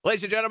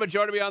Ladies and gentlemen,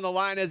 joining me on the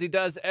line as he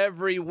does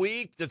every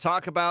week to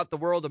talk about the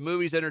world of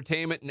movies,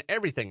 entertainment, and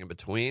everything in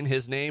between.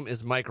 His name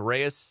is Mike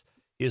Reyes.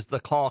 He is the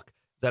caulk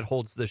that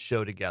holds this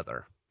show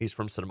together. He's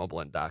from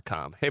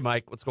cinemablend.com. Hey,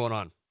 Mike, what's going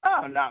on?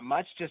 Oh, not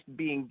much. Just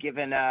being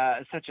given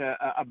such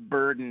a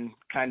burden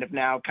kind of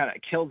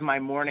kills my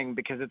morning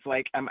because it's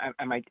like, am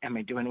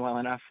I doing well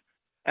enough?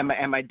 Am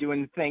I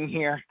doing the thing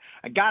here?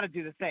 I got to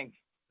do the thing.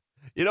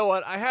 You know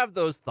what? I have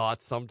those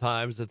thoughts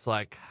sometimes. It's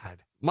like, God,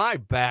 my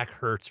back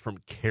hurts from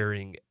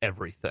carrying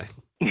everything.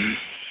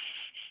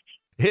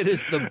 It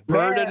is the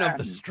burden of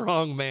the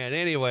strong man.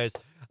 Anyways,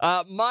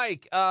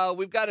 Mike,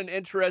 we've got an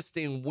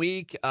interesting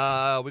week.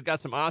 We've got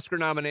some Oscar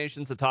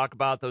nominations to talk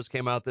about. Those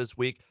came out this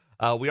week.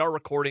 We are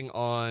recording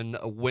on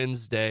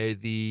Wednesday,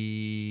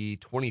 the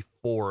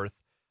 24th.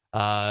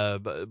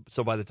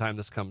 So by the time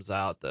this comes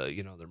out,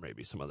 there may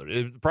be some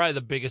other, probably the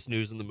biggest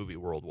news in the movie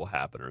world will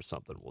happen or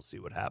something. We'll see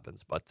what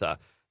happens, but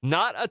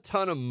not a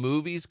ton of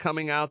movies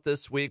coming out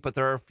this week, but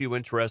there are a few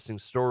interesting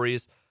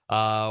stories.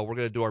 We're going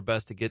to do our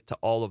best to get to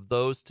all of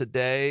those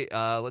today.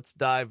 Let's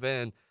dive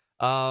in.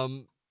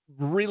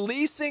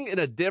 Releasing in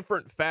a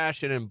different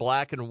fashion in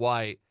black and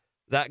white,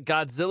 that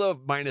Godzilla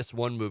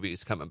 -1 movie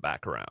is coming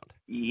back around.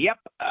 Yep.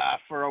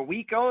 For a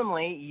week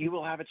only, you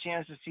will have a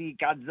chance to see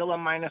Godzilla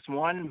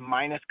 -1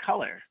 minus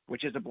color,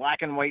 which is a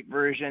black and white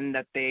version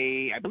that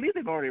I believe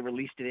they've already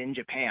released it in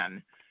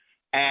Japan.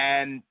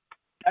 And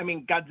I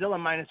mean, Godzilla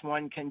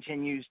 -1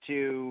 continues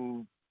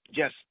to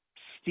just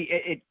see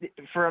it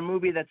for a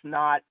movie that's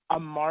not a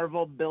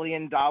Marvel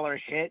billion-dollar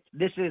hit.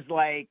 This is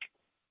like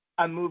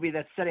a movie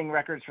that's setting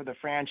records for the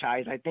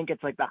franchise. I think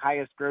it's like the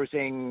highest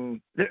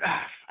grossing.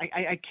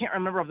 I can't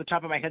remember off the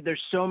top of my head.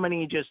 There's so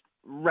many just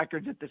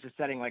records that this is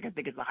setting. Like, I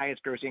think it's the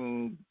highest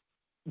grossing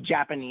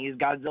Japanese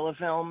Godzilla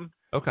film.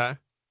 Okay.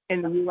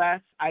 In the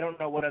U.S. I don't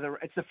know what other.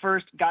 It's the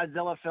first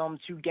Godzilla film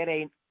to get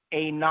a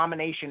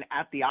nomination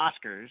at the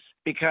Oscars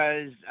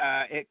because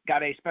it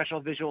got a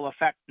special visual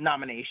effect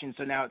nomination.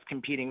 So now it's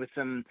competing with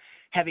some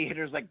heavy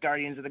hitters like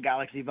Guardians of the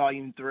Galaxy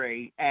Volume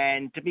 3.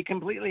 And to be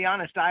completely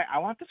honest, I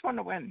want this one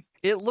to win.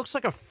 It looks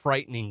like a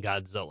frightening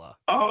Godzilla.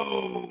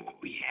 Oh,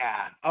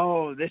 yeah.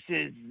 Oh, this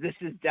is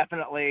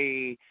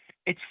definitely,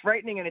 it's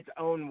frightening in its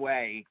own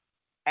way.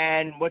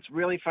 And what's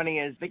really funny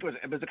is, I think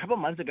it was a couple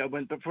months ago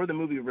before the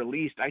movie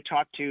released, I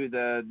talked to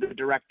the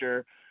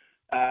director,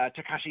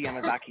 Takashi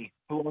Yamazaki,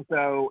 who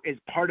also is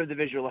part of the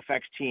visual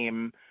effects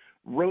team,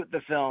 wrote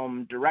the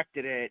film,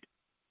 directed it,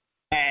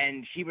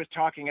 and he was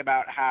talking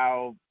about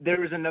how there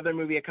was another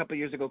movie a couple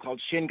years ago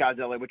called Shin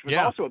Godzilla, which was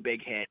also a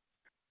big hit,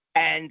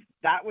 and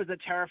that was a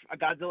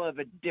Godzilla of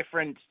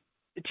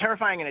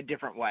terrifying in a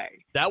different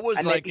way. That was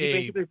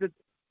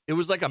it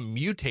was like a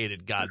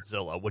mutated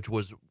Godzilla, which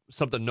was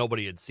something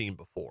nobody had seen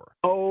before.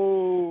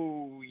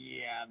 Oh,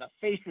 yeah. The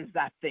faces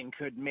that thing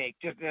could make.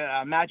 Just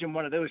imagine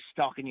one of those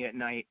stalking you at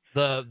night.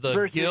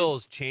 The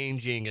gills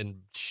changing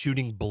and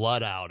shooting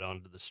blood out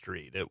onto the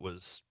street. It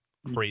was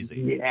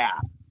crazy. Yeah.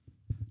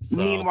 So.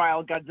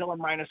 Meanwhile, Godzilla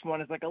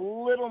 -1 is like a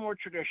little more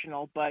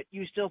traditional, but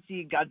you still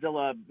see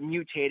Godzilla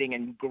mutating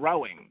and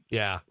growing.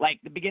 Yeah. Like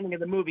the beginning of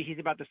the movie, he's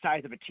about the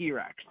size of a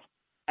T-Rex.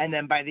 And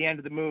then by the end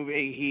of the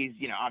movie, he's,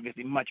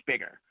 obviously much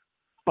bigger.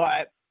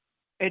 But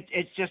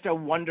it's just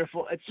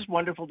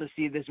wonderful to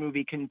see this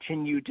movie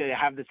continue to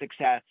have the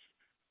success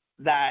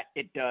that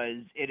it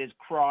does. It has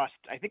crossed,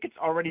 I think it's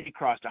already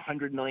crossed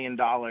 $100 million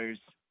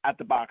at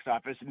the box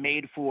office,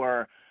 made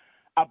for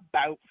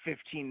about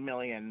 15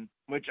 million,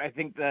 which I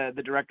think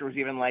the director was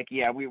even like,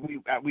 yeah, we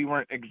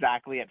weren't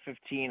exactly at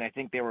 15. I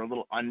think they were a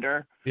little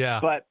under. Yeah.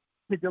 But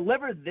to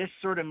deliver this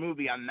sort of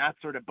movie on that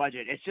sort of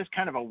budget, it's just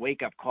kind of a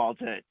wake-up call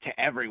to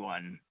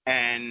everyone.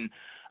 And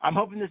I'm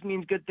hoping this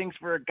means good things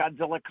for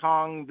Godzilla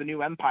Kong: The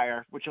New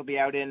Empire, which will be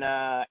out in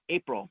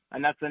April.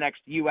 And that's the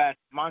next U.S.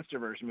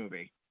 MonsterVerse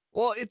movie.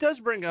 Well, it does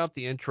bring up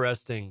the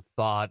interesting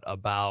thought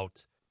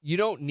about you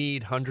don't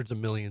need hundreds of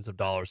millions of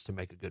dollars to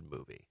make a good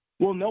movie.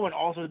 Well, no, and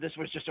also this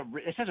was just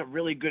this has a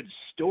really good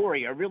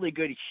story, a really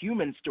good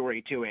human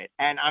story to it.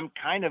 And I'm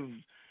kind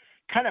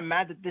of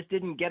mad that this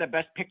didn't get a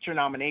Best Picture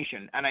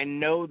nomination. And I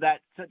know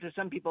that to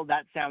some people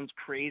that sounds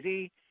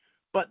crazy,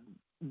 but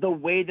the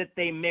way that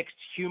they mixed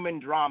human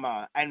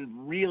drama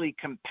and really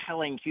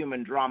compelling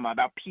human drama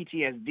about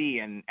PTSD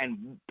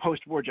and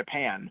post-war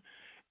Japan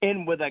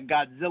in with a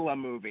Godzilla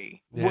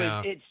movie,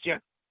 it's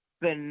just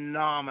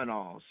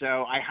phenomenal.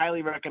 So I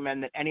highly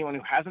recommend that anyone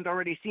who hasn't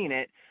already seen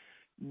it,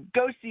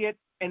 go see it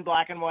in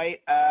black and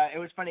white. It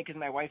was funny because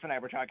my wife and I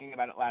were talking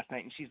about it last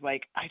night, and she's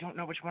like, I don't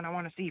know which one I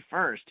want to see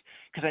first,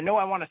 because I know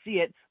I want to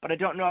see it, but I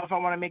don't know if I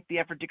want to make the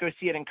effort to go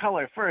see it in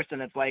color first.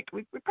 And it's like,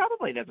 it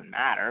probably doesn't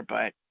matter,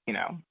 but,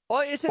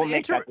 Well, it's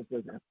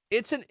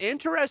an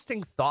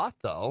interesting thought,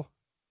 though,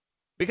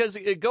 because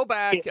go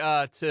back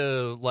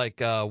to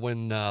like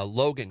when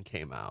Logan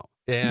came out.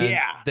 And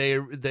they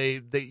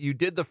you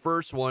did the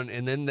first one,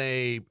 and then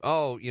there's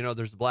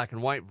the black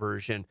and white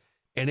version.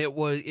 And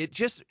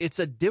it's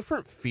a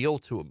different feel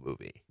to a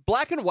movie.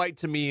 Black and white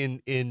to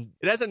me, it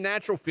has a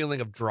natural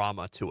feeling of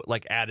drama to it,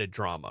 like added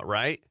drama,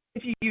 right?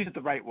 If you use it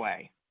the right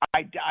way.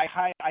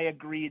 I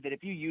agree that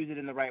if you use it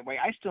in the right way,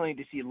 I still need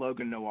to see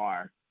Logan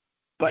Noir.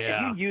 But if you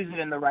Yeah. use it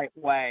in the right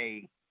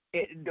way,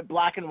 the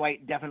black and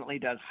white definitely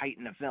does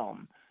heighten a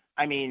film.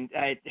 I mean,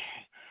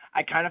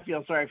 I kind of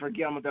feel sorry for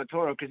Guillermo del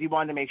Toro because he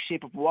wanted to make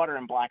Shape of Water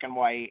in black and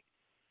white,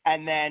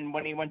 and then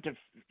when he went to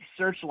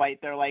Searchlight,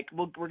 they're like,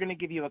 "Well, we're going to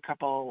give you a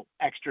couple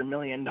extra $1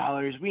 million.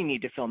 We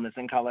need to film this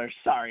in color.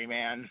 Sorry,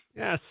 man."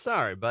 Yeah,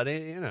 sorry,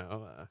 buddy.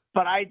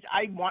 But I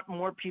want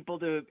more people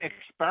to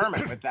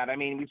experiment with that. I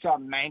mean, we saw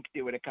Mank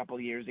do it a couple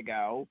years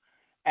ago,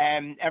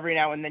 and every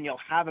now and then you'll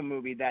have a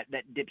movie that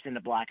dips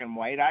into black and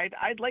white.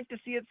 I'd like to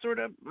see it sort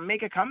of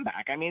make a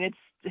comeback. I mean,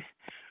 it's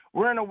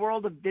we're in a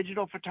world of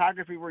digital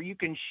photography where you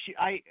can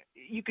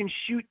you can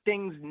shoot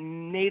things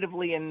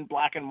natively in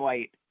black and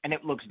white and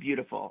it looks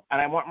beautiful.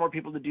 And I want more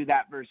people to do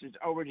that versus,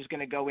 oh, we're just going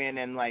to go in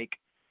and like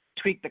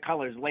tweak the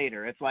colors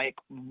later. It's like,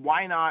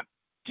 why not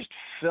just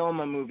film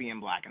a movie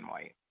in black and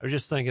white? I was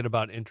just thinking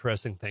about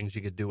interesting things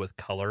you could do with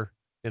color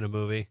in a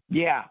movie.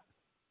 Yeah.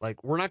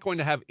 Like, we're not going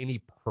to have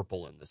any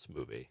purple in this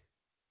movie.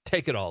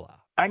 Take it all out.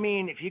 I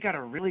mean, if you got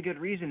a really good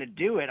reason to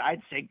do it,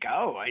 I'd say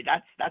go.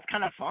 That's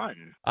kind of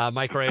fun.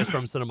 Mike Reyes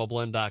from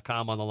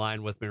cinemablend.com on the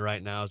line with me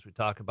right now as we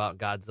talk about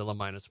Godzilla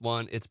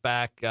 -1. It's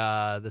back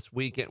this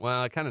weekend.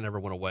 Well, it kind of never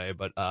went away,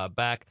 but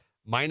back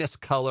minus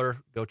color.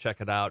 Go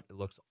check it out. It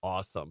looks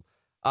awesome.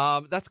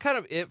 That's kind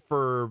of it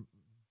for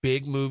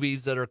big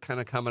movies that are kind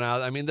of coming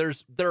out. I mean, there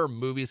are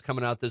movies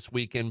coming out this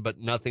weekend, but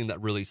nothing that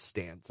really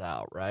stands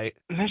out, right?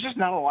 There's just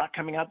not a lot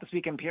coming out this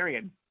weekend,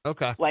 period.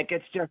 Okay. Like,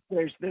 it's just,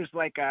 there's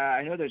like,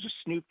 I know there's a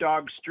Snoop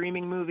Dogg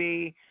streaming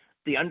movie,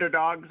 The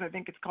Underdogs, I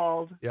think it's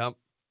called. Yep.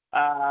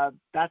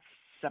 That's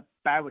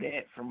about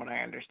it from what I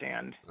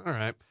understand. All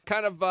right.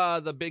 Kind of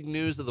the big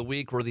news of the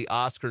week were the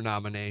Oscar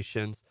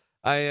nominations.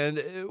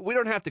 And we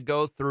don't have to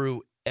go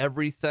through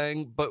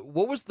everything, but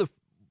what was the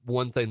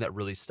one thing that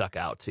really stuck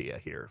out to you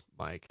here,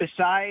 Mike?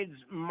 Besides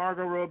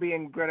Margot Robbie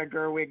and Greta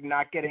Gerwig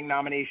not getting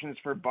nominations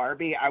for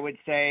Barbie, I would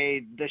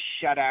say the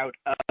shutout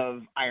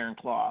of Iron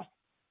Claw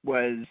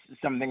was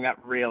something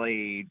that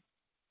really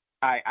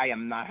I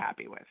am not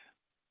happy with.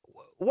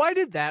 Why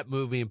did that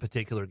movie in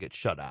particular get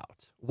shut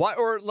out? Why?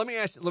 Or let me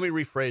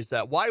rephrase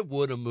that. Why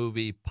would a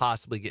movie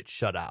possibly get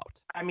shut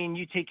out? I mean,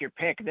 you take your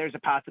pick. There's a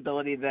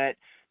possibility that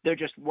there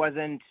just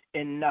wasn't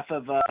enough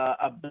of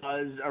a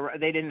buzz, or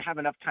they didn't have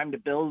enough time to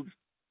build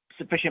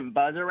sufficient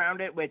buzz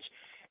around it, which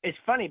is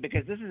funny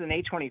because this is an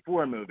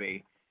A24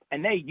 movie,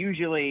 and they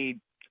usually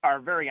are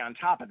very on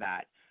top of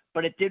that.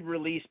 But it did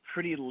release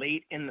pretty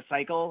late in the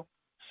cycle,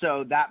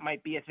 so that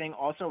might be a thing.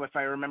 Also, if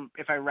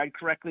I read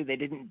correctly, they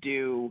didn't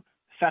do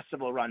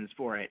festival runs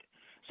for it.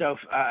 So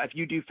if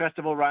you do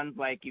festival runs,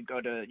 like you go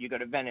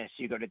to Venice,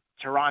 you go to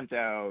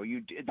Toronto,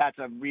 that's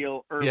a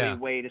real early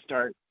way to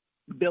start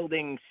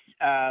building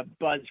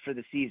buzz for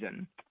the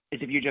season.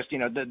 Is if you just,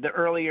 the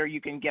earlier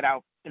you can get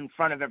out in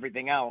front of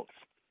everything else,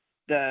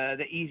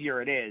 the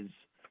easier it is.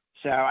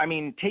 So, I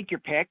mean, take your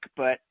pick,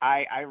 but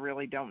I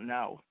really don't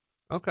know.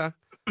 Okay.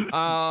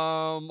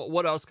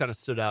 What else kind of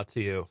stood out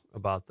to you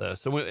about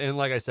this? And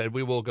like I said,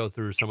 we will go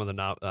through some of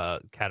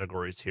the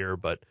categories here,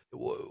 but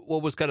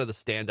what was kind of the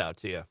standout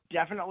to you?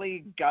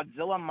 Definitely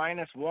Godzilla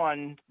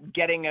 -1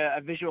 getting a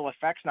visual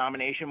effects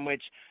nomination,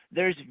 which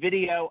there's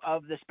video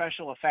of the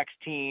special effects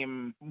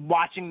team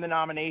watching the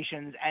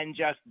nominations, and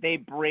just they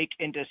break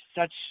into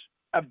such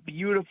a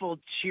beautiful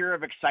cheer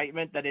of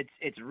excitement that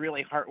it's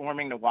really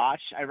heartwarming to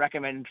watch. I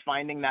recommend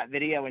finding that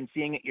video and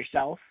seeing it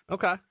yourself.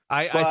 Okay.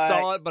 I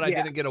saw it, but I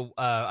didn't get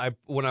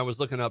when I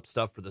was looking up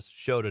stuff for this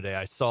show today,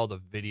 I saw the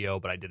video,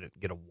 but I didn't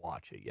get to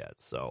watch it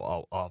yet.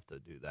 So I'll have to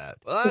do that.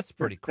 Well, that's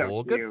pretty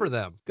cool. Good for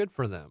them. Good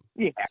for them.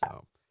 Yeah.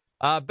 So.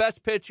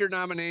 Best Picture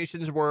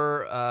nominations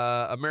were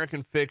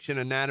American Fiction,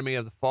 Anatomy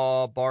of the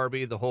Fall,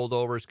 Barbie, The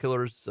Holdovers,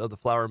 Killers of the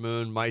Flower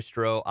Moon,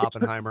 Maestro,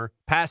 Oppenheimer,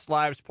 Past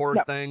Lives, Poor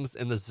Things,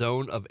 and The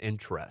Zone of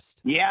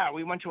Interest. Yeah,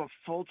 we went to a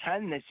full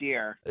 10 this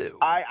year.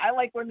 I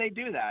like when they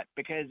do that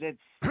because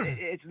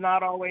it's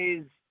not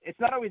always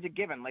a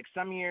given. Like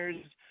some years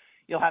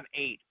you'll have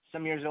 8,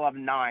 some years you'll have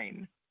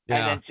 9.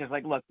 Yeah. And it's just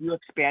like, look, you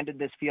expanded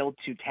this field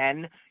to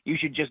 10. You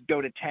should just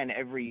go to 10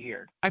 every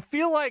year. I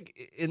feel like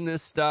in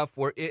this stuff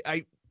where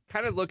I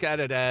kind of look at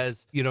it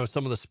as,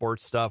 some of the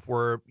sports stuff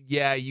where,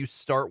 you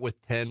start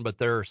with 10, but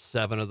there are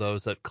 7 of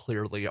those that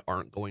clearly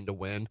aren't going to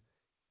win.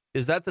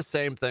 Is that the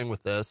same thing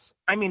with this?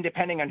 I mean,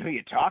 depending on who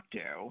you talk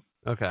to.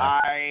 Okay.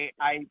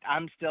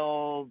 I'm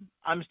still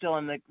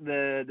in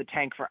the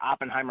tank for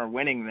Oppenheimer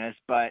winning this,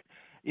 but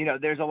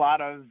there's a lot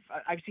of,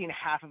 I've seen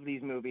half of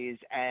these movies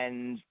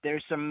and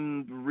there's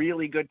some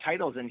really good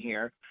titles in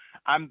here.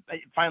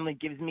 It finally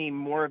gives me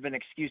more of an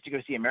excuse to go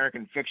see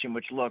American Fiction,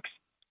 which looks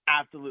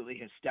absolutely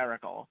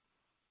hysterical.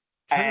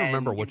 I'm trying to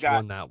remember which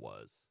one that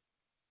was.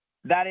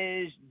 That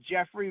is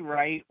Jeffrey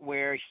Wright,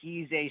 where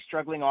he's a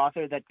struggling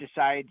author that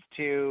decides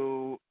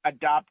to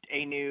adopt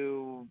a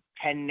new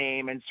pen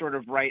name and sort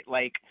of write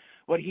like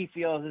what he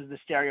feels is the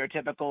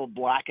stereotypical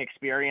Black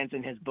experience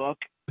in his book,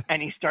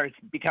 and he starts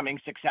becoming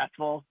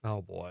successful.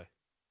 Oh boy.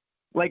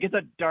 Like, it's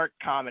a dark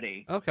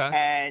comedy. Okay.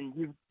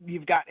 And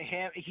you've got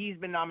him. He's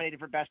been nominated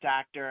for Best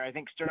Actor. I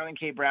think Sterling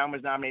K. Brown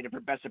was nominated for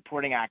Best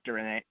Supporting Actor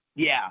in it.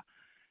 Yeah.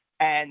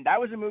 And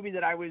that was a movie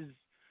that I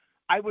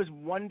was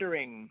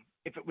wondering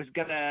if it was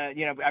gonna,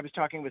 I was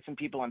talking with some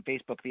people on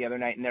Facebook the other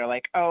night, and they're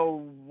like, "Oh,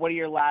 what are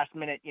your last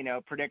minute,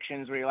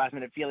 predictions? What are your last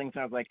minute feelings?"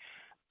 And I was like,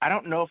 I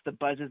don't know if the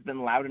buzz has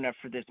been loud enough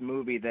for this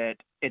movie that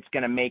it's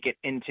gonna make it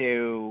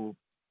into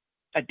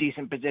a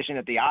decent position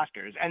at the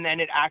Oscars, and then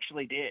it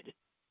actually did.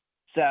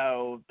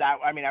 So that,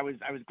 I mean, I was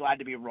glad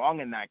to be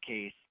wrong in that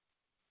case.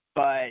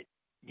 But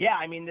yeah,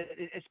 I mean,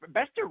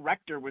 Best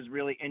Director was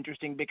really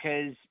interesting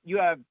because you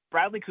have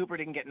Bradley Cooper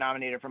didn't get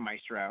nominated for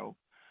Maestro.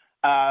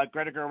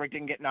 Greta Gerwig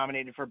didn't get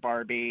nominated for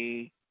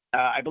Barbie.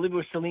 I believe it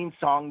was Celine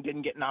Song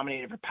didn't get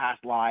nominated for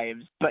Past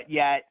Lives, but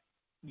yet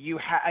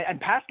and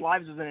Past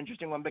Lives was an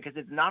interesting one because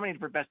it's nominated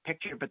for Best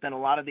Picture, but then a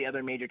lot of the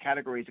other major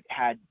categories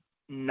had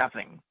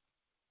nothing.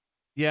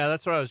 Yeah,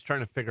 that's what I was trying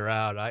to figure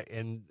out.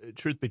 And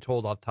truth be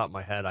told, off the top of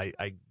my head,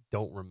 I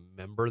don't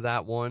remember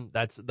that one.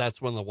 That's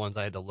one of the ones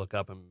I had to look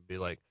up and be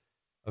like,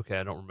 okay,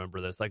 I don't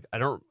remember this. Like,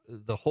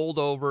 the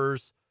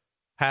Holdovers,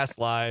 Past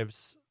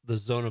Lives, The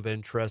Zone of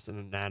Interest, and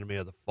Anatomy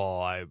of the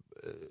Fall.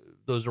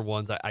 Those are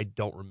ones I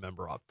don't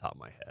remember off the top of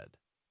my head.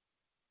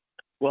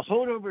 Well,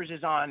 Holdovers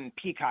is on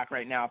Peacock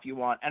right now if you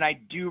want, and I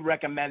do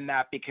recommend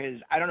that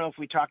because I don't know if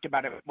we talked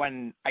about it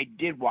when I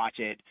did watch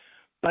it,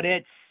 but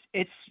it's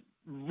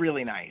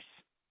really nice.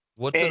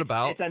 What's it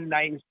about?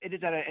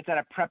 It's at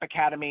a prep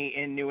academy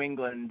in New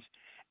England,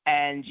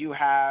 and you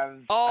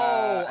have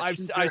I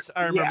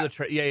remember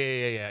the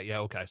yeah.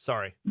 Okay,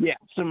 sorry. Yeah,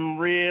 some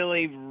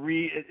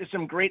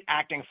some great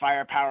acting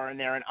firepower in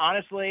there, and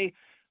honestly,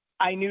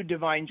 I knew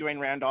Divine Joy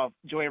Randolph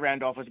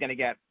was going to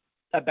get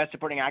a Best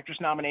Supporting Actress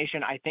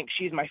nomination. I think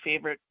she's my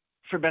favorite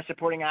for Best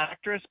Supporting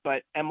Actress,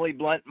 but Emily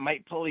Blunt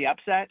might pull the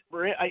upset.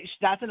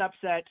 That's an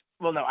upset.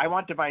 Well, no, I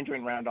want Divine Joy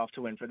Randolph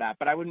to win for that,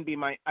 but I wouldn't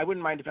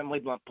mind if Emily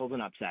Blunt pulls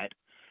an upset.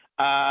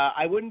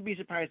 I wouldn't be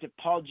surprised if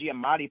Paul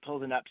Giamatti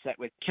pulls an upset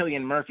with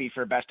Cillian Murphy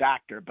for Best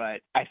Actor,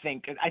 but I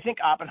think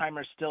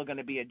Oppenheimer's still going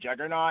to be a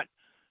juggernaut.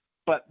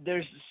 But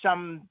there's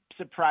some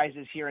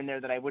surprises here and there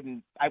that I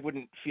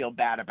wouldn't feel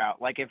bad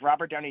about. Like if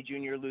Robert Downey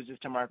Jr. loses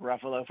to Mark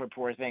Ruffalo for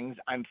Poor Things,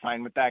 I'm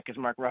fine with that because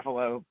Mark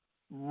Ruffalo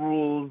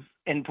rules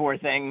in Poor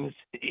Things.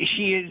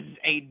 He is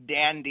a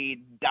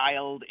dandy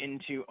dialed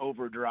into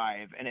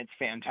overdrive, and it's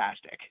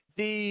fantastic.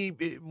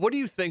 What do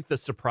you think the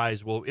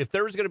surprise will? If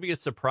there was going to be a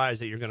surprise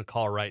that you're going to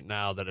call right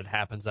now that it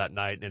happens that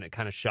night and it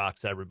kind of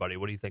shocks everybody,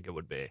 what do you think it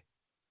would be?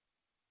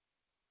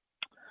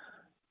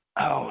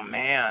 Oh,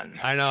 man.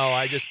 I know.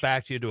 I just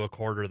backed you to a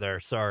quarter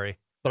there. Sorry.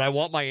 But I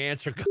want my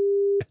answer.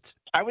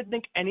 I would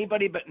think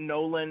anybody but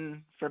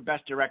Nolan for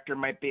Best Director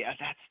might be.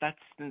 That's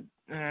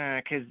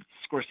because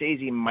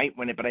Scorsese might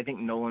win it, but I think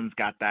Nolan's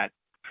got that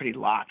pretty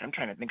locked. I'm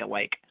trying to think of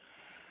what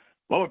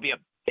would be a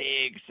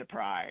big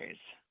surprise.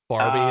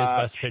 Barbie is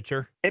Best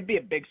Picture? It'd be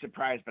a big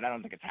surprise, but I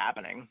don't think it's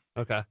happening.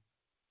 Okay.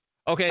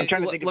 Let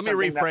me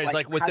rephrase.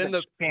 Like within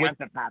the chance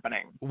of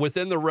happening,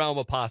 within the realm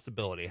of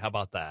possibility. How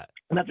about that?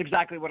 And that's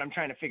exactly what I'm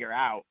trying to figure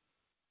out.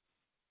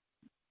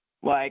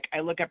 Like I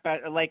look at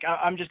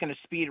I'm just going to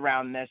speed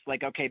around this.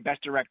 Like, okay,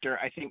 Best Director,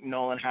 I think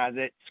Nolan has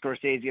it.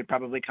 Scorsese would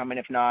probably come in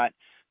if not.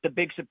 The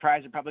big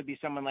surprise would probably be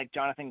someone like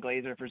Jonathan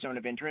Glazer for Zone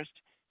of Interest,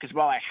 because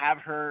while I have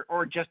her,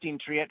 or Justine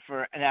Triet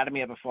for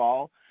Anatomy of a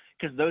Fall,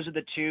 because those are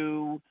the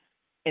two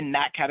in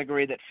that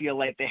category that feel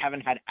like they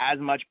haven't had as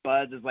much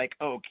buzz as like,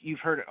 oh, you've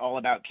heard all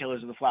about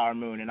Killers of the Flower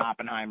Moon and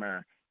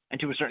Oppenheimer, and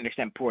to a certain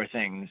extent, Poor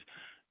Things.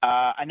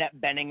 Annette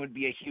Bening would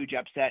be a huge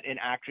upset in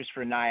actress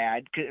for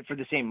Nyad for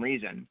the same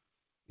reason.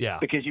 Yeah.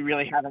 Because you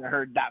really haven't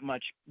heard that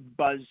much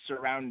buzz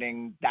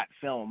surrounding that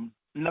film.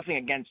 Nothing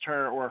against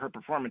her or her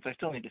performance. I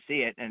still need to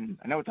see it, and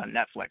I know it's on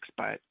Netflix,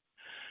 but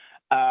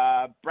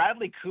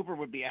Bradley Cooper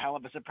would be a hell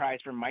of a surprise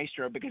for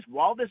Maestro, because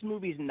while this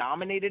movie's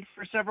nominated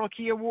for several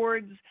key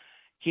awards,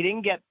 he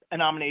didn't get a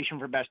nomination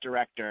for Best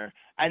Director,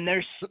 and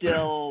there's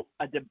still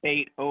a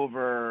debate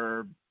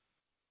over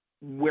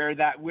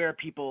where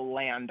people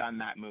land on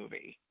that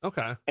movie.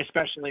 Okay.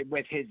 Especially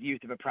with his use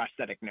of a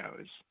prosthetic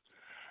nose.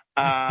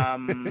 That's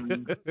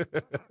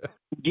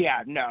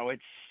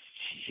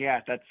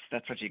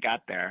what you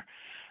got there.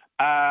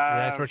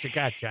 That's what you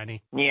got,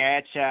 Johnny. Yeah,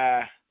 it's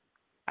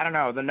I don't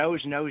know, the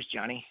nose knows,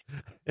 Johnny.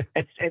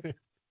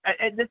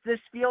 This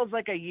feels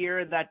like a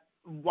year that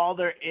while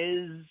there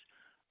is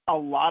a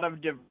lot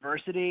of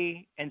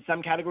diversity in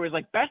some categories,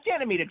 like Best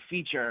Animated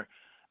Feature,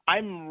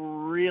 I'm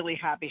really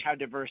happy how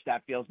diverse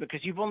that feels,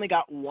 because you've only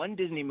got one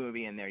Disney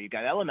movie in there. You've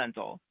got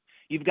Elemental.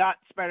 You've got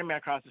Spider-Man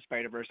Across the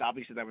Spider-Verse.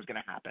 Obviously, that was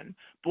going to happen.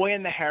 Boy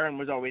and the Heron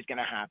was always going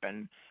to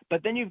happen.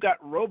 But then you've got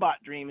Robot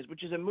Dreams,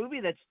 which is a movie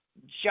that's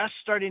just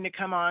starting to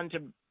come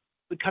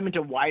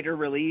into wider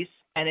release.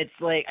 And it's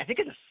like, I think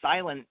it's a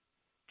silent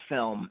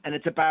film, and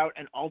it's about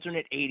an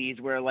alternate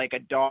 80s where like a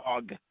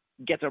dog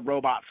gets a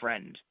robot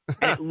friend,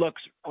 and it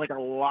looks like a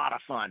lot of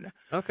fun.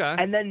 Okay.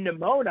 And then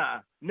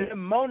Nimona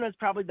is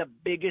probably the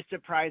biggest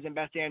surprise in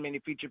Best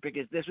Animated Feature,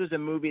 because this was a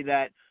movie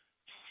that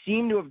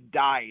seemed to have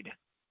died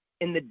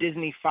in the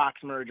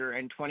Disney-Fox merger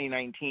in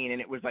 2019, and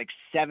it was like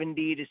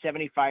 70 to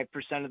 75%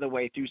 of the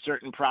way through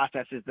certain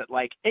processes that,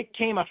 like, it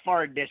came a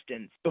far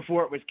distance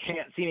before it was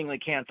seemingly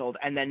canceled,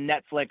 and then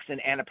Netflix and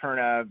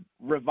Annapurna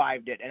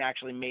revived it and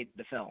actually made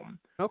the film.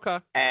 Okay.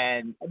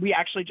 And we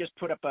actually just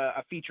put up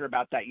a feature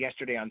about that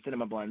yesterday on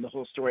Cinema Blend, the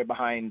whole story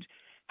behind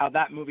how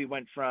that movie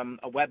went from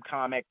a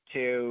webcomic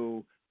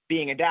to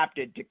being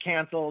adapted to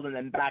canceled and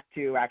then back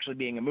to actually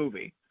being a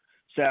movie.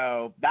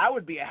 So that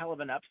would be a hell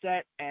of an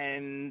upset,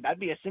 and that'd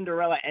be a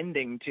Cinderella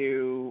ending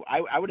to,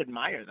 I would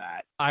admire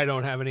that. I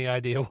don't have any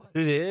idea what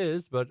it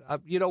is, but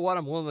you know what?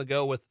 I'm willing to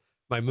go with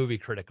my movie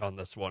critic on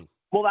this one.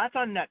 Well, that's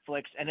on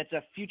Netflix, and it's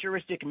a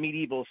futuristic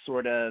medieval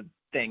sort of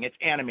thing. It's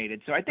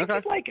animated, so I think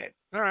you'd like it.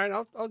 All right,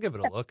 I'll give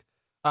it a look.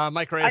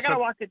 Mike Reyes. I gotta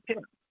watch it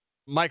too.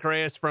 Mike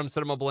Reyes from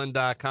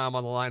cinemablend.com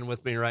on the line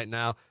with me right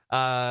now.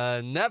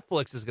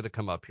 Netflix is going to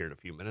come up here in a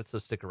few minutes, so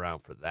stick around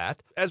for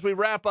that. As we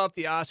wrap up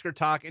the Oscar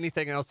talk,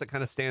 anything else that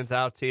kind of stands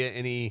out to you?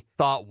 Any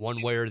thought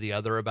one way or the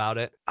other about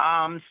it?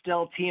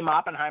 Still Team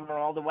Oppenheimer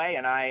all the way,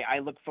 and I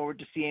look forward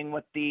to seeing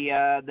what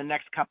the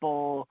next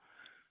couple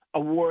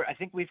award. I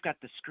think we've got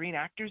the Screen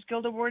Actors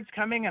Guild Awards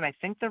coming, and I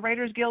think the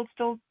Writers Guild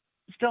still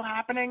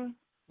happening.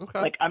 Okay.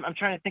 Like I'm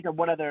trying to think of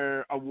what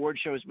other award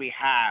shows we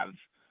have,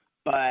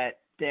 but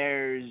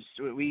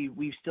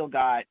we've still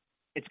got,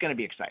 it's going to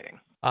be exciting.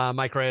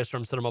 Mike Reyes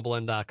from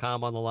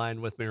cinemablend.com on the line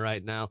with me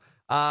right now.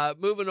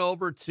 Moving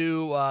over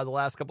to the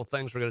last couple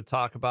things we're going to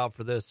talk about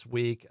for this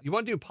week. You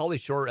want to do Pauly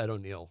Shore, Ed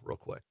O'Neill real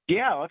quick?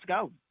 Yeah, let's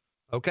go.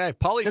 Okay,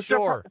 Pauly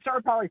Shore.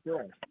 Start Pauly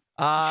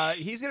Shore.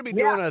 He's going to be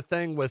doing a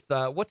thing with,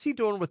 what's he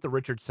doing with the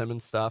Richard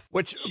Simmons stuff?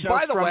 Which, So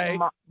by the way,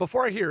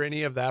 before I hear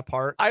any of that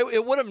part,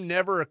 it would have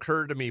never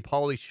occurred to me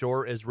Pauly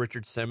Shore as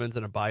Richard Simmons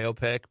in a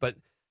biopic, but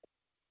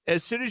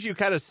as soon as you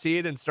kind of see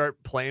it and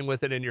start playing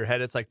with it in your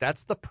head, it's like,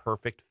 that's the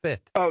perfect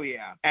fit. Oh,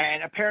 yeah.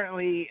 And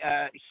apparently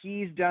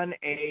he's done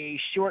a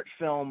short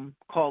film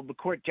called The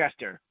Court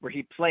Jester, where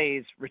he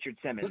plays Richard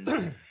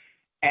Simmons.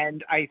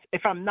 And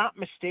if I'm not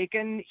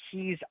mistaken,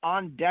 he's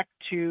on deck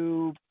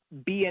to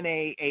be in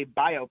a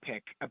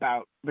biopic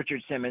about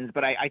Richard Simmons,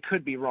 but I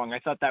could be wrong. I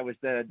thought that was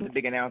the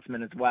big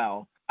announcement as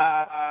well.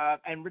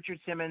 And Richard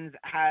Simmons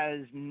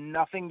has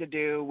nothing to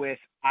do with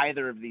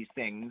either of these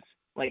things.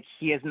 Like,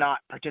 he is not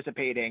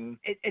participating.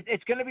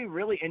 It's going to be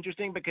really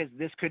interesting because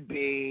this could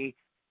be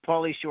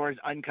Pauly Shore's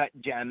Uncut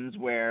Gems,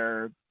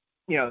 where,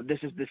 you know, this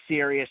is the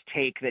serious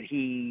take that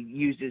he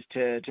uses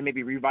to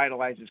maybe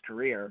revitalize his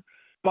career.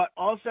 But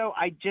also,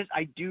 I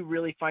do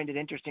really find it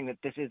interesting that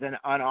this is an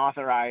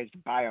unauthorized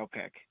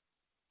biopic.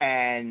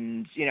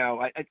 And, you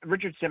know,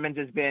 Richard Simmons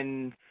has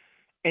been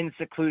in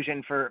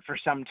seclusion for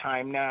some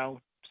time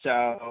now.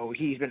 So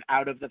he's been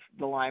out of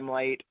the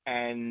limelight,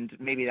 and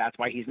maybe that's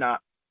why he's not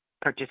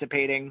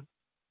participating.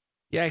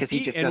 Yeah,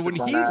 when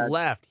he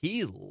left.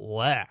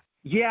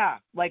 Yeah,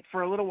 like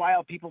for a little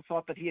while, people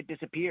thought that he had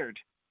disappeared.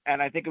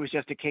 And I think it was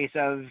just a case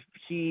of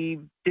he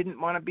didn't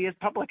want to be as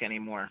public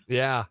anymore.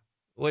 Yeah.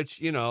 Which,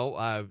 you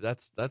know,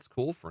 that's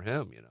cool for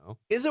him, you know.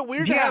 Is it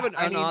weird to have an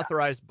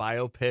unauthorized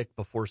biopic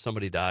before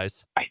somebody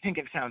dies? I think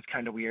it sounds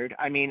kind of weird.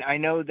 I mean, I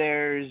know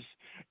there's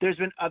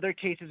been other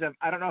cases of,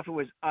 I don't know if it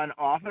was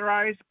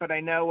unauthorized, but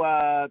I know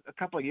a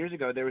couple of years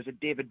ago there was a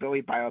David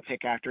Bowie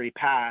biopic after he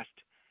passed,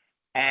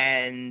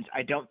 and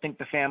I don't think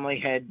the family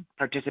had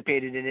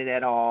participated in it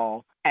at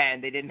all,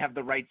 and they didn't have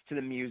the rights to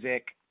the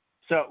music.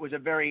 So it was a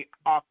very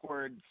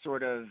awkward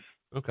sort of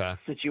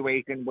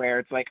situation where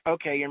it's like,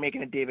 okay, you're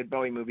making a David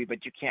Bowie movie,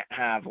 but you can't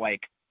have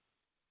like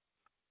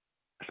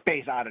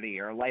Space Oddity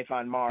or Life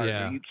on Mars,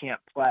 or you can't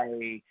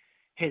play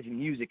his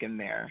music in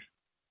there.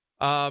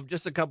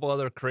 Just a couple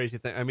other crazy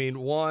things. I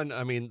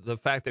mean, the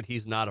fact that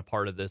he's not a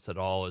part of this at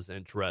all is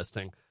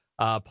interesting.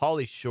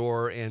 Pauly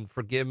Shore, and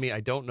forgive me, I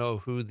don't know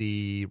who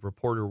the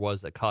reporter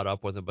was that caught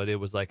up with him, but it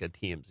was like a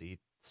TMZ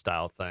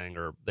style thing,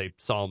 or they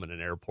saw him in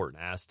an airport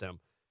and asked him.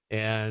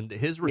 And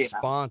his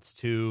response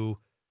to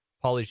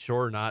Pauly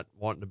Shore not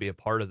wanting to be a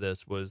part of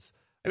this was,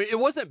 I mean, it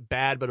wasn't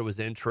bad, but it was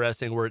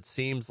interesting, where it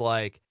seems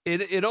like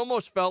it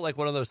almost felt like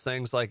one of those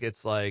things, like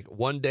it's like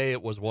one day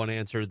it was one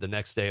answer, the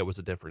next day it was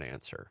a different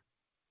answer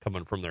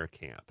coming from their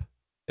camp,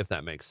 if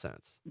that makes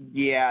sense.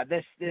 Yeah,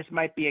 this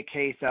might be a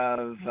case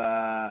of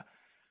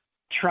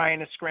trying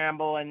to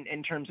scramble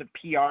in terms of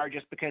PR,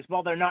 just because,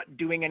 well, they're not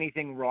doing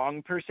anything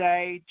wrong per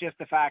se. Just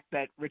the fact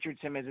that Richard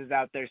Simmons is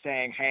out there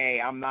saying,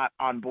 hey, I'm not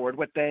on board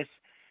with this,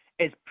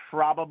 is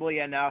probably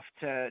enough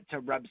to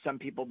rub some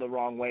people the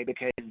wrong way,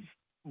 because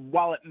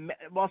while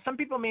some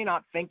people may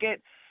not think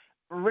it,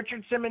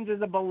 Richard Simmons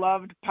is a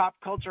beloved pop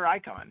culture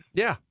icon.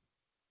 Yeah.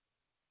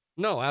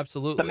 No,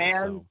 absolutely. The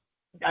man,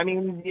 I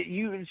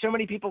mean, so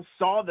many people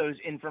saw those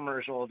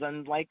infomercials,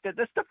 and like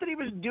the stuff that he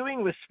was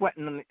doing was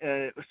sweating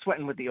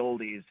with the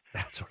oldies.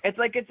 That's right. It's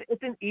like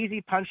it's an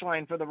easy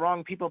punchline for the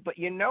wrong people, but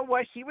you know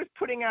what? He was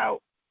putting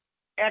out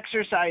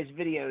exercise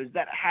videos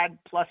that had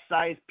plus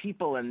size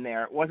people in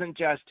there. It wasn't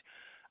just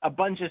a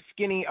bunch of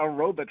skinny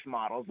aerobics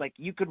models. Like,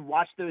 you could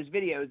watch those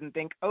videos and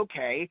think,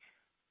 okay,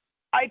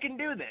 I can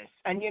do this.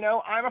 And, you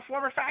know, I'm a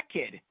former fat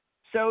kid.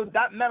 So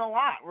that meant a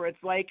lot, where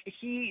it's like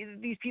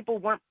these people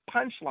weren't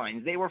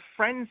punchlines. They were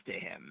friends to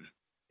him.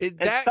 It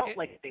felt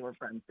like they were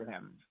friends to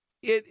him.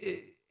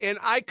 And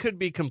I could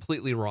be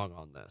completely wrong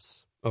on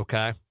this,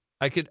 okay?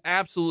 I could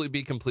absolutely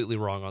be completely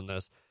wrong on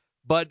this.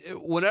 But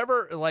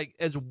whenever, like,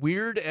 as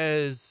weird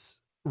as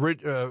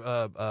Richard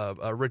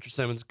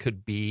Simmons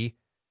could be,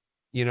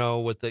 you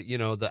know, with the, you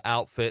know, the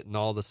outfit and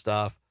all the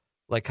stuff,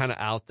 like, kind of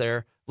out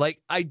there,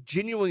 like, I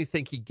genuinely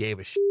think he gave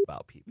a shit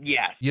about people.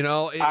 Yes. You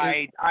know,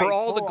 for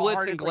all the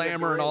glitz and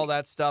glamour and all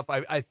that stuff,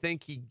 I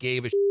think he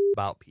gave a shit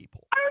about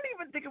people. I don't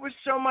even think it was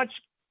so much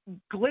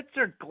glitz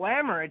or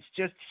glamour. It's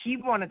just he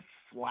wanted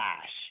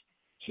flash.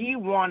 He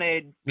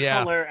wanted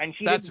color, and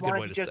he didn't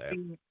want to just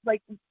be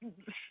like.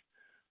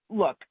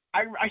 Look,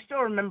 I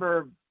still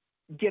remember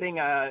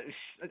I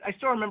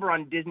still remember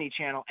on Disney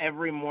Channel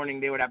every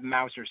morning they would have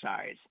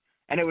Mousercise,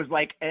 and it was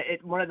like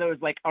one of those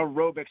like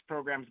aerobics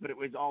programs, but it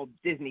was all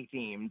Disney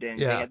themed, and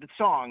they had the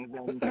songs,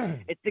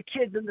 and it's the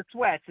kids in the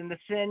sweats and the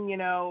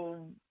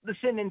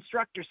Sin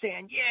instructor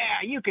saying,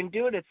 "Yeah, you can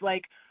do it." It's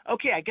like,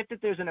 okay, I get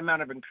that there's an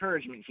amount of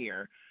encouragement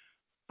here,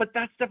 but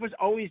that stuff was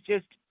always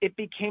just, it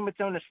became its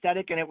own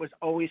aesthetic, and it was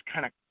always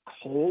kind of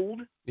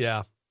cold.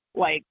 Yeah.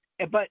 Like,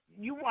 but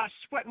you watch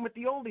Sweating with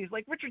the Oldies,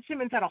 like Richard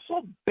Simmons had a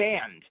whole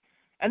band,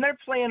 and they're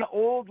playing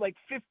old like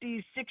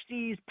 50s,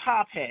 60s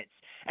pop hits,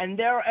 and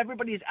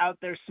everybody's out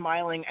there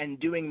smiling and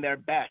doing their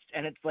best.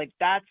 And it's like,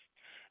 that's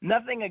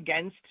nothing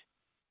against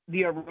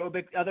the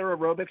other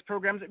aerobics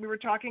programs that we were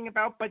talking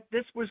about, but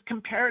this was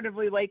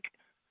comparatively like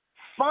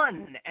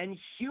fun and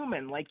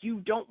human. Like, you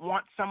don't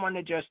want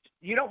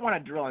a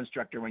drill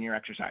instructor when you're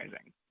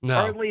exercising.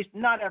 No. Or at least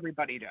not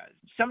everybody does.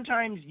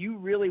 Sometimes you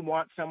really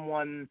want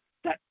someone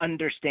that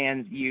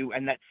understands you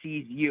and that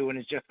sees you and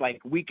is just like,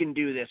 we can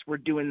do this. We're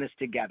doing this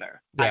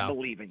together. Yeah. I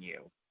believe in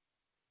you.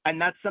 And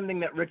that's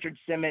something that Richard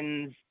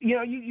Simmons, you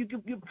know, you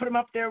put him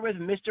up there with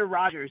Mr.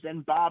 Rogers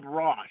and Bob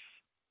Ross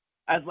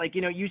as, like,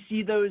 you know, you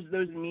see those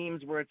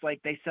memes where it's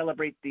like they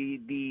celebrate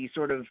the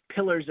sort of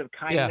pillars of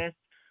kindness. Yeah.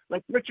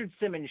 Like, Richard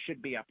Simmons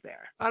should be up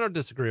there. I don't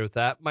disagree with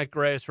that. Mike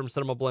Grace from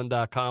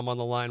cinemablend.com on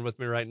the line with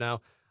me right now.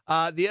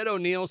 The Ed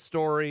O'Neill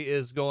story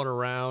is going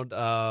around.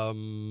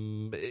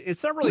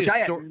 It's not really a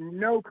story. I had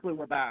no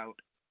clue about.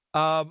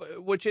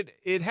 Which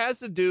it has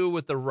to do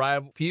with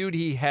the feud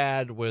he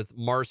had with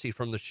Marcy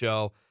from the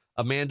show.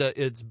 Amanda,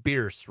 it's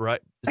Bierce,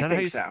 right? I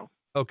think so.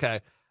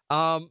 Okay.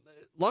 Long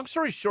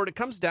story short, it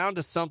comes down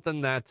to something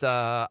that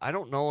I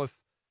don't know if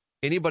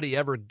anybody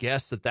ever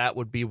guessed that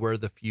would be where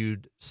the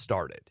feud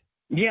started.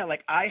 Yeah,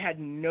 like, I had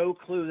no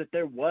clue that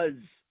there was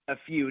a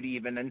feud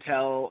even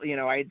until, you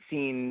know, I'd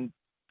seen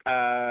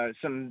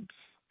some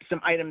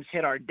items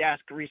hit our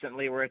desk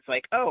recently where it's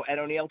like, oh, Ed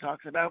O'Neill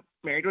talks about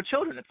Married with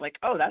Children. It's like,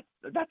 oh, that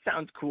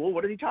sounds cool.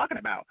 What is he talking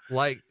about?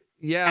 Like,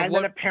 yeah. And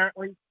then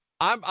apparently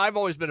I've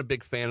always been a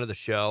big fan of the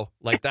show.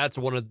 Like, that's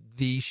one of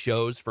the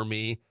shows for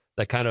me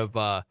that kind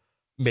of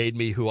made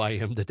me who I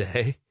am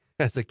today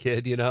as a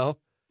kid, you know?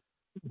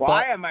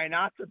 Why am I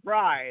not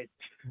surprised?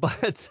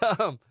 But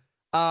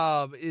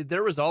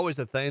there was always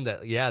a thing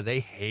that, they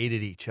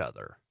hated each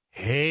other.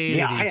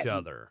 Each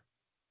other.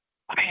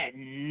 I had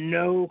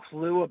no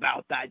clue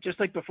about that. Just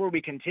like before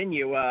we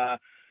continue,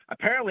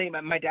 apparently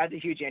my dad's a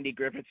huge Andy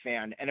Griffith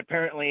fan, and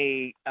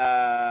apparently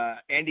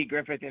Andy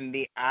Griffith and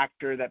the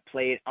actor that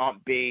played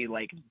Aunt B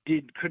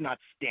could not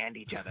stand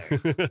each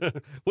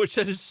other. Which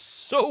is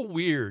so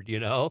weird,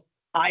 you know?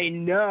 I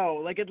know.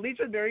 Like, at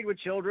least with Married with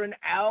Children,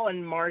 Al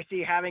and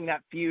Marcy having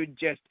that feud,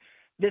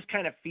 this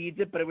kind of feeds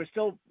it, but it was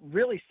still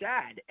really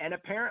sad. And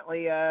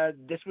apparently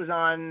this was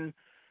on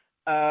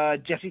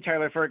Jesse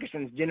Tyler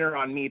Ferguson's Dinner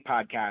on Me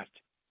podcast.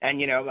 And,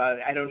 you know,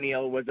 Ed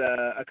O'Neill was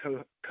a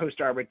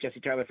co-star with Jesse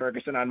Tyler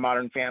Ferguson on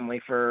Modern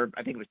Family for,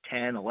 I think it was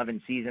 10,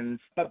 11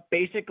 seasons. But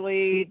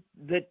basically,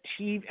 a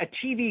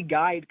TV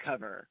guide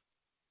cover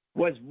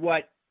was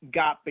what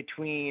got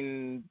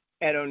between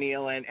Ed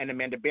O'Neill and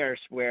Amanda Bierce,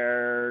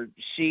 where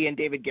she and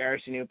David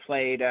Garrison, who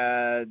played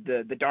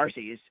the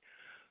Darcys,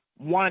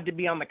 wanted to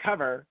be on the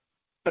cover.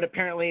 But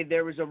apparently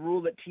there was a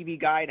rule that TV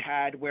Guide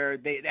had where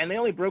they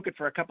only broke it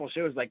for a couple of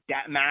shows like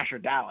MASH or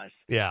Dallas.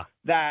 Yeah.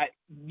 That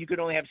you could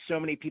only have so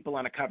many people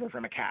on a cover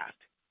from a cast.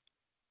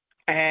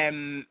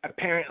 And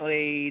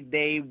apparently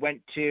they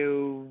went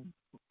to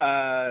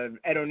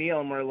Ed O'Neill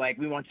and were like,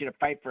 we want you to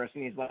fight for us.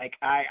 And he's like,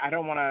 I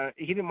don't want to,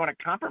 he didn't want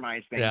to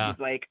compromise things. Yeah. He's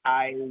like,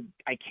 I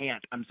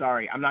can't, I'm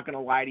sorry. I'm not going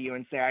to lie to you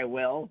and say I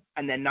will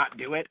and then not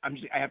do it.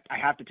 I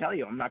have to tell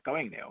you, I'm not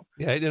going to.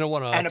 Yeah. He didn't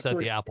want to upset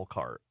the apple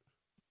cart.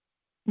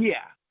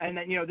 Yeah, and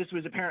then, you know, this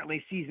was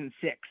apparently season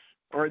 6,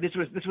 or this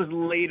was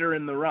later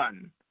in the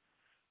run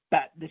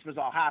that this was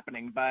all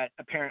happening. But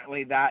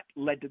apparently that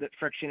led to the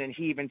friction, and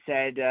he even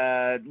said,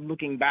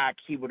 looking back,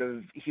 he would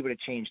have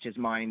changed his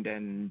mind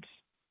and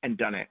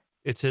done it.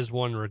 It's his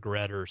one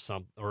regret or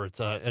something, or it's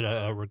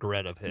a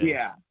regret of his.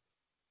 Yeah.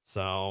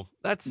 So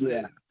that's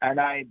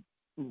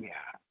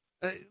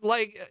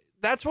like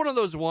that's one of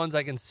those ones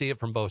I can see it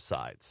from both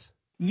sides.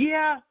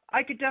 Yeah,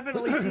 I could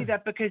definitely see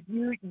that because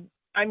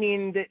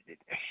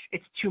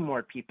it's two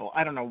more people.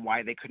 I don't know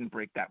why they couldn't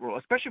break that rule,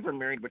 especially for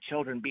Married with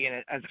Children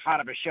being as hot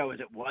of a show as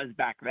it was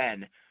back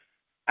then.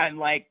 And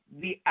like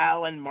the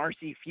Al and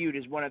Marcy feud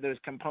is one of those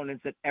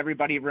components that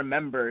everybody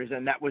remembers,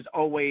 and that was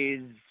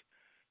always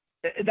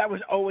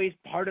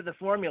part of the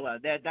formula.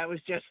 That was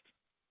just,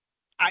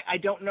 I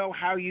don't know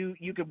how you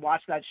could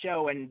watch that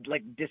show and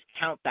like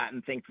discount that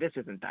and think this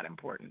isn't that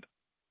important.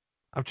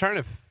 I'm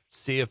trying to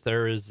see if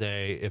there's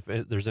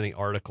any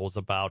articles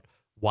about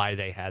why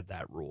they had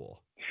that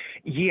rule.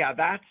 Yeah,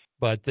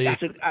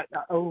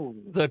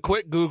 the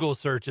quick Google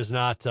search is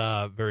not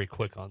very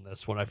quick on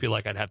this one. I feel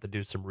like I'd have to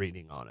do some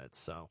reading on it.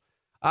 So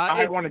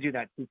I want to do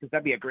that too, because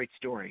that'd be a great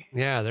story.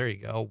 Yeah, there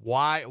you go.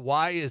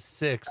 Why is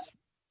 6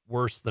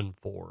 worse than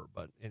 4?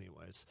 But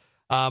anyways,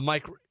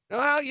 Mike.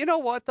 Well, you know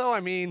what though? I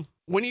mean,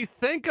 when you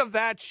think of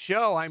that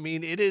show, I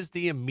mean, it is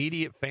the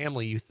immediate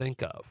family you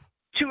think of.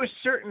 To a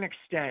certain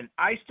extent,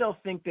 I still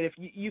think that if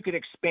you could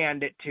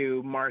expand it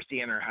to Marcy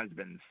and her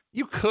husbands.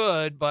 You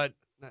could, but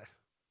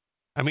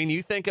I mean,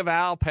 you think of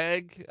Al,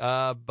 Peg,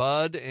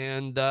 Bud,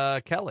 and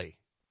Kelly.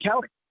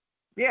 Kelly.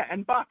 Yeah,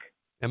 and Buck.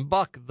 And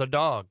Buck, the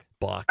dog.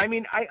 Buck. I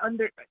mean,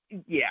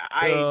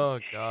 Oh,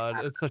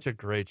 God. It's such a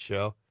great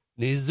show.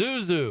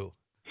 Nizuzu.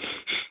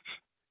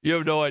 You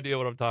have no idea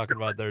what I'm talking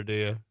about there, do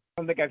you?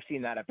 I don't think I've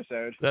seen that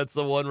episode. That's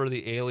the one where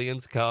the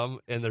aliens come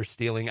and they're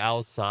stealing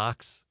Al's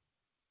socks.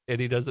 And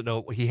he doesn't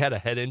know. He had a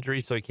head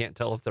injury, so he can't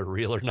tell if they're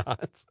real or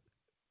not.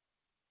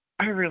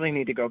 I really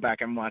need to go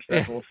back and watch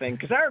that whole thing,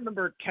 because I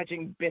remember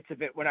catching bits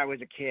of it when I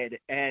was a kid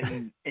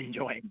and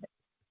enjoying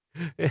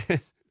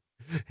it.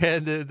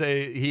 And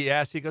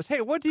he goes,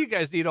 hey, what do you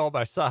guys need all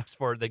my socks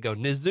for? They go,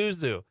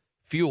 Nizuzu,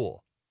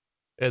 fuel.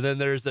 And then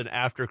there's an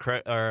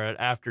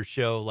after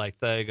show like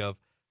thing of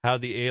how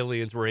the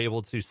aliens were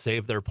able to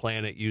save their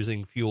planet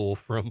using fuel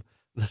from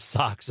the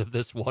socks of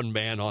this one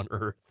man on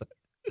Earth.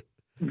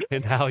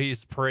 And how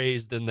he's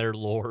praised in their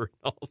lore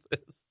and all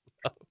this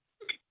stuff.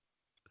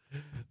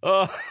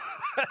 Oh.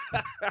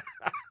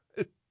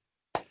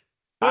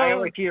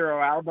 Iowa hero,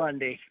 Al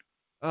Bundy.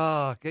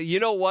 Oh, you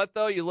know what,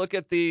 though? You look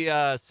at the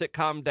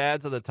sitcom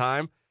dads of the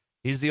time.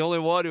 He's the only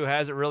one who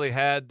hasn't really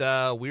had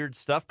weird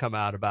stuff come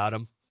out about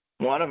him.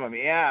 One of them,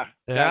 yeah.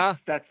 Yeah?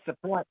 That's the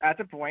point. That's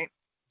a point.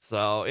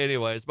 So,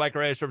 anyways, Mike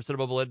Reyes from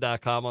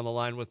CinemaBlend.com on the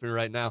line with me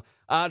right now.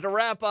 To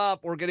wrap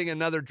up, we're getting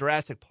another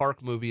Jurassic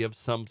Park movie of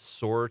some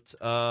sort.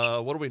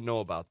 What do we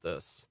know about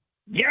this?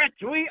 Yes,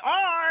 we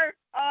are.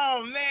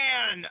 Oh,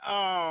 man.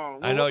 Oh,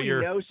 I know what you're.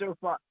 We know so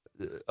far.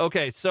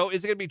 Okay, so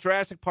is it going to be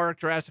Jurassic Park,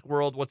 Jurassic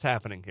World? What's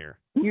happening here?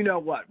 You know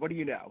what? What do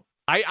you know?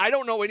 I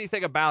don't know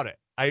anything about it.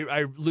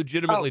 I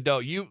legitimately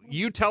don't.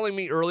 You telling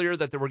me earlier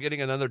that they were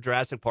getting another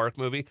Jurassic Park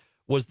movie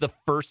was the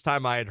first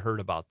time I had heard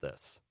about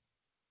this.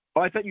 Oh,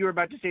 I thought you were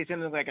about to say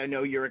something like, I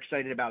know you're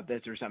excited about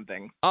this or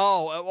something.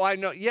 Oh, well, I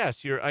know.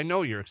 Yes, I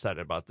know you're excited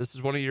about this. This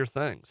is one of your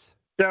things.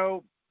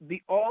 So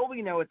all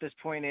we know at this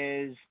point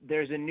is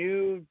there's a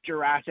new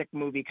Jurassic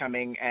movie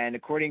coming, and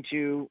according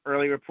to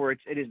early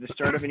reports, it is the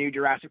start of a new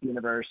Jurassic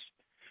universe,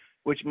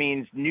 which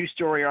means new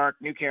story arc,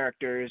 new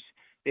characters.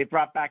 They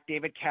brought back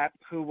David Koepp,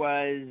 who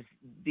was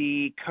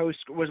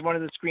one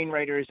of the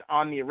screenwriters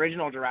on the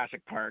original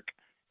Jurassic Park.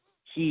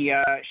 He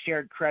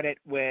shared credit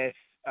with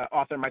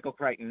author Michael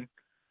Crichton.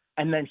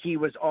 And then he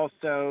was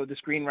also the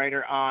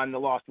screenwriter on The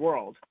Lost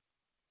World.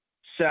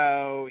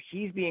 So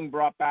he's being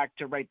brought back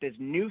to write this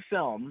new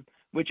film,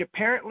 which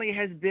apparently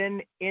has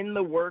been in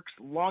the works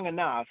long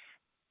enough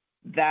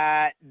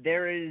that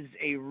there is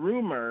a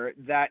rumor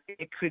that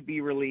it could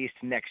be released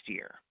next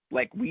year.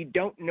 Like, we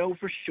don't know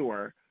for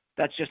sure.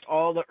 That's just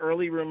all the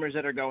early rumors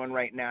that are going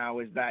right now,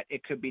 is that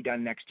it could be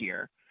done next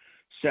year.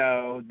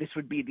 So this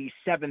would be the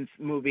 7th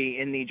movie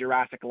in the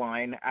Jurassic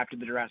line after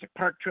the Jurassic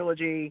Park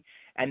trilogy,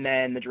 and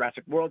then the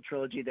Jurassic World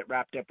trilogy that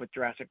wrapped up with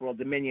Jurassic World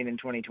Dominion in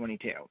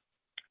 2022.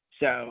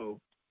 So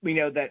we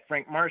know that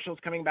Frank Marshall's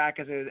coming back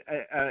as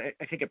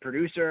I think a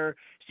producer.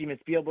 Steven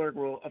Spielberg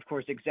will, of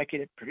course,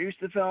 executive produce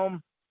the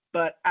film.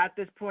 But at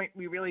this point,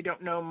 we really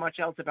don't know much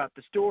else about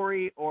the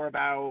story or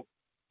about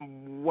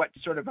what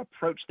sort of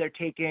approach they're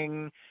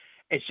taking.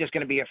 It's just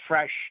going to be a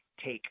fresh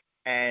take.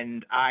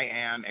 And I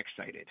am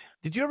excited.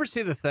 Did you ever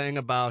see the thing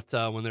about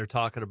when they're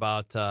talking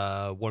about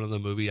one of the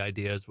movie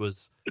ideas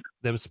was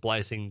them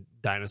splicing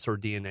dinosaur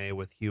DNA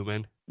with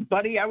human?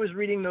 Buddy, I was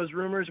reading those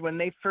rumors when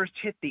they first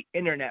hit the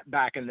internet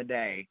back in the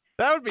day.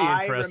 That would be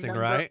interesting,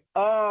 right?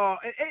 Oh,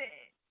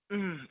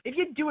 if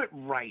you do it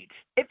right.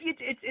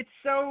 It's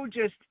so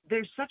just,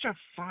 there's such a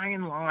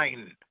fine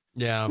line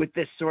with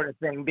this sort of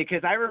thing,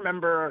 because I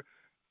remember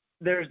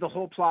there's the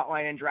whole plot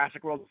line in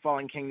Jurassic World: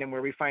 Fallen Kingdom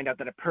where we find out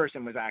that a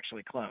person was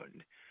actually cloned.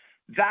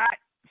 That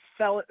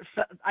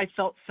I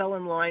felt fell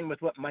in line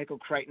with what Michael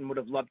Crichton would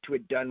have loved to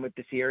have done with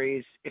the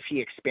series if he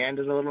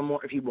expanded a little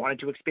more, if he wanted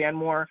to expand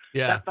more.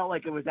 Yeah. That felt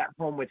like it was at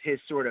home with his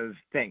sort of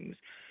things.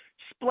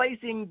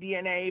 Splicing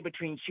DNA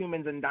between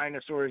humans and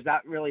dinosaurs,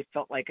 that really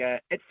felt like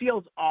it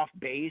feels off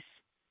base,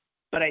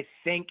 but I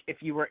think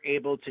if you were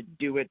able to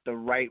do it the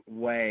right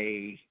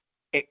way,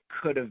 it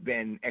could have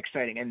been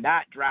exciting. And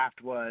that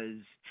draft was,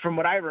 from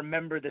what I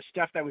remember, the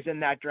stuff that was in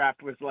that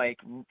draft was like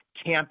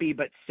campy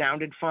but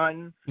sounded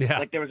fun. Yeah.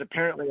 Like there was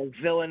apparently a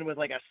villain with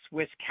like a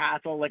Swiss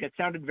castle. Like it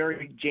sounded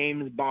very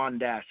James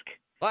Bond-esque.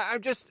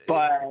 I'm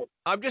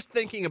just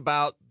thinking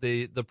about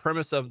the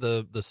premise of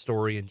the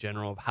story in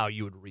general of how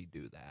you would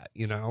redo that,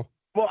 you know?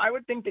 Well, I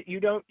would think that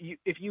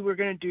if you were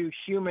going to do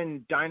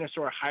human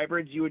dinosaur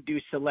hybrids, you would do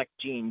select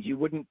genes. You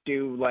wouldn't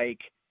do like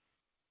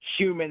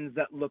humans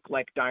that look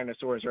like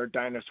dinosaurs or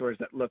dinosaurs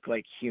that look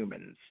like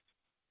humans.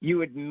 You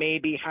would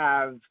maybe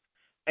have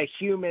a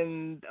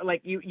human, like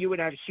you would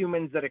have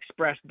humans that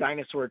express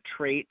dinosaur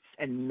traits,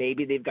 and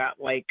maybe they've got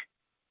like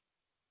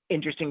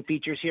interesting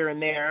features here and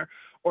there,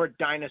 or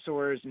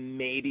dinosaurs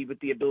maybe with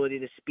the ability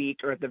to speak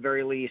or at the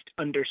very least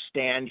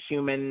understand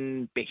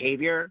human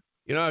behavior.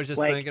 You know, I was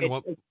just thinking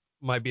what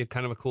might be a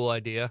kind of a cool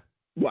idea.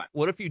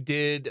 What if you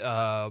did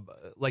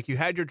like you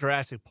had your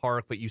Jurassic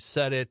Park, but you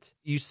set it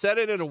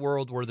in a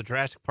world where the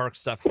Jurassic Park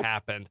stuff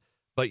happened,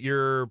 but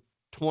you're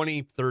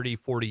 20, 30,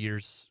 40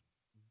 years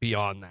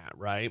beyond that,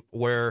 right?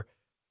 Where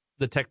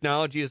the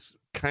technology is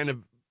kind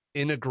of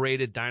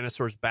integrated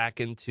dinosaurs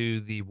back into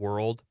the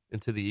world,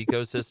 into the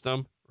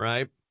ecosystem,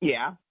 right?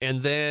 Yeah.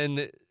 And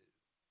then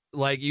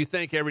like you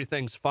think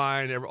everything's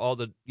fine, all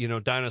the,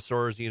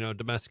 dinosaurs,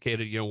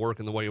 domesticated,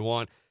 working the way you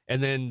want.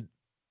 And then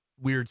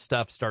weird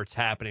stuff starts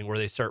happening where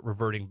they start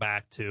reverting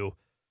back to,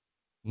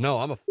 no,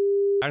 I'm a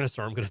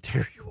dinosaur. I'm going to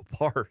tear you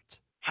apart.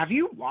 Have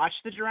you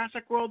watched the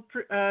Jurassic World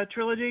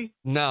trilogy?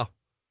 No,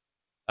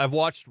 I've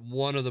watched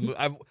one of the.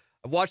 I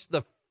watched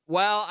the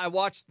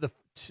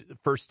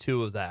first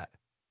two of that.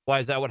 Why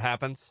is that what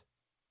happens?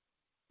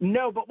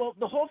 No, but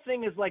the whole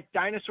thing is like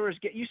dinosaurs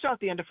you saw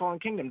at the end of Fallen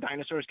Kingdom,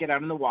 dinosaurs get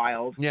out in the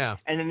wild. Yeah.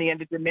 And in the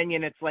end of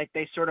Dominion, it's like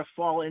they sort of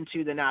fall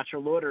into the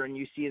natural order and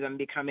you see them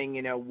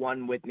becoming,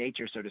 one with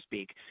nature, so to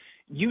speak.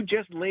 You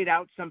just laid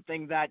out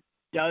something that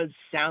does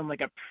sound like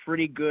that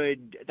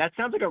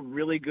sounds like a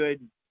really good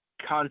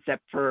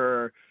concept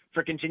for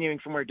continuing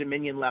from where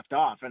Dominion left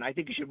off. And I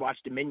think you should watch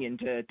Dominion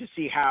to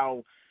see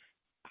how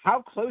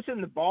close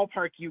in the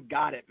ballpark you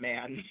got it,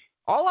 man.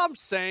 All I'm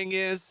saying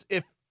is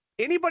if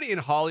anybody in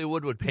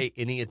Hollywood would pay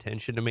any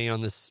attention to me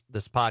on this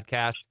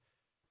podcast,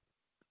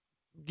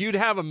 you'd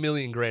have a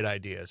million great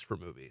ideas for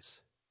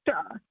movies.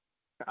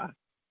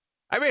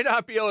 I may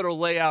not be able to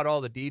lay out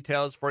all the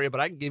details for you, but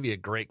I can give you a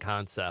great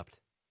concept.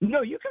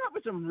 No, you come up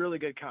with some really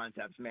good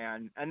concepts,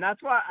 man. And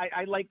that's why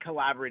I like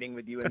collaborating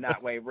with you in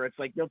that way, where it's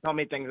like, you'll tell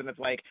me things and it's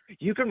like,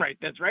 you can write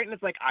this, right? And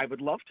it's like, I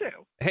would love to.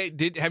 Hey,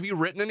 have you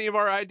written any of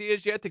our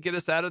ideas yet to get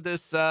us out of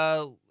this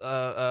little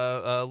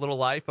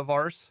life of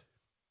ours?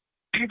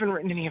 I haven't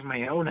written any of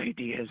my own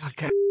ideas.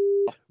 Okay.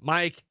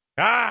 Mike.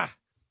 I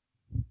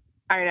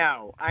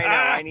know.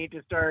 I need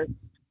to start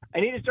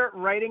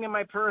writing in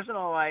my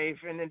personal life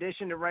in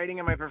addition to writing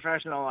in my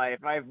professional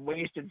life. I've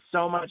wasted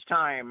so much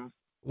time.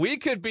 We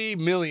could be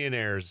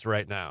millionaires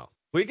right now.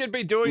 We could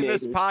be doing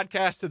this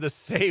podcast in the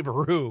same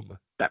room.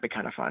 That'd be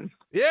kind of fun.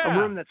 Yeah. A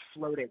room that's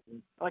floating,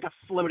 like a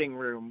floating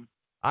room.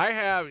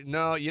 You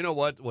know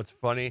what's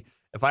funny?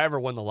 If I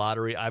ever won the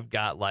lottery, I've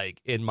got like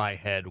in my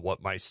head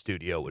what my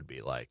studio would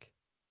be like.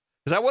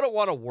 Because I wouldn't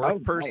want to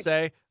work per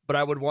se, but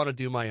I would want to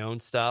do my own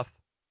stuff.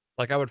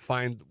 Like I would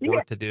find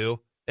work to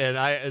do.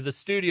 And the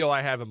studio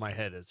I have in my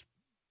head is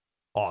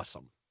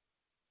awesome.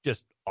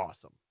 Just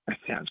awesome. That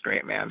sounds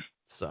great, man.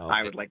 So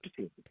I would like to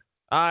see it.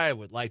 I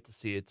would like to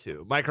see it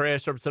too. Mike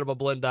Reyes from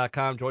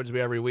CinemaBlend.com joins me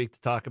every week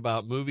to talk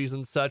about movies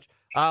and such.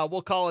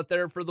 We'll call it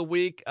there for the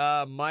week.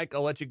 Mike,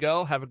 I'll let you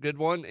go. Have a good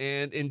one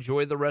and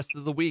enjoy the rest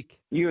of the week.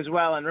 You as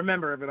well. And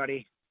remember,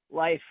 everybody,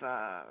 life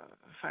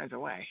finds a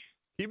way.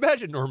 Can you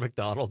imagine Norm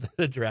Macdonald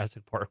in a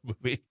Jurassic Park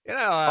movie?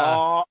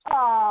 Life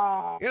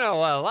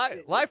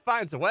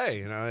finds a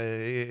way.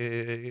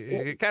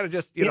 It kind of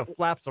just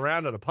flaps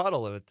around in a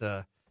puddle, and it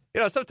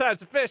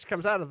sometimes a fish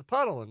comes out of the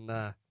puddle, and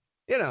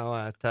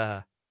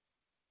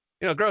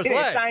grows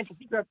legs.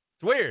 It's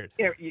weird.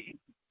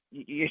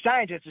 Your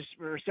scientists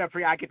were so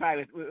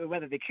preoccupied with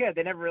whether they could,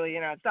 they never really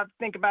stopped to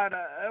think about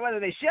whether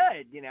they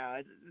should.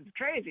 It's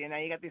crazy.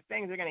 You got these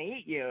things that are going to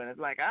eat you, and it's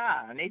like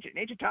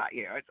nature taught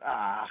you. It's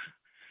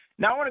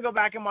Now I want to go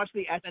back and watch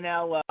the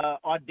SNL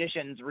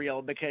auditions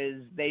reel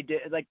because they did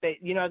they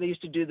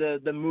used to do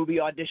the movie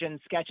audition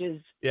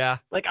sketches. Yeah.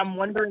 Like I'm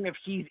wondering if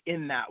he's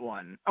in that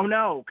one. Oh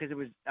no, because it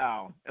was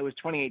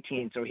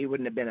 2018, so he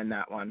wouldn't have been in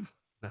that one.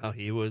 No,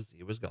 he was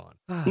gone.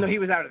 No, he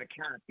was out of the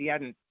cast. He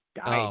hadn't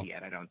died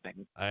yet, I don't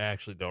think. I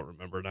actually don't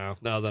remember now.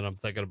 Now that I'm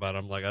thinking about it,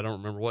 I'm like, I don't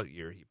remember what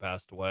year he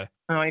passed away.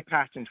 Oh, he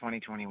passed in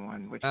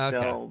 2021, which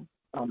still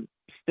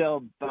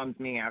bums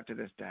me out to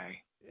this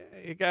day.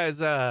 You guys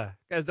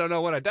don't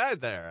know when I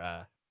died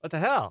there. What the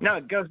hell? No,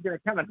 it goes to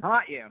come and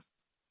haunt you.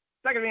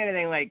 It's not gonna be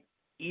anything like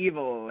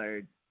evil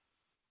or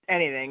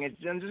anything.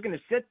 I'm just gonna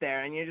sit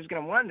there and you're just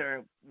gonna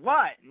wonder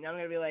what. And I'm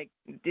gonna be like,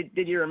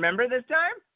 did you remember this time?